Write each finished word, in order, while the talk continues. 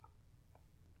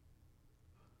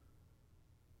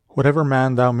Whatever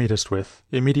man thou meetest with,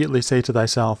 immediately say to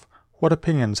thyself, What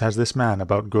opinions has this man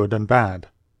about good and bad?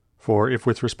 For if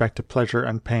with respect to pleasure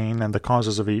and pain and the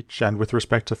causes of each, and with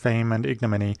respect to fame and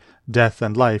ignominy, death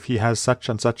and life, he has such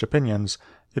and such opinions,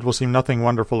 it will seem nothing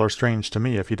wonderful or strange to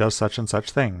me if he does such and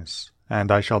such things,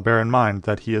 and I shall bear in mind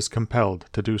that he is compelled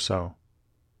to do so.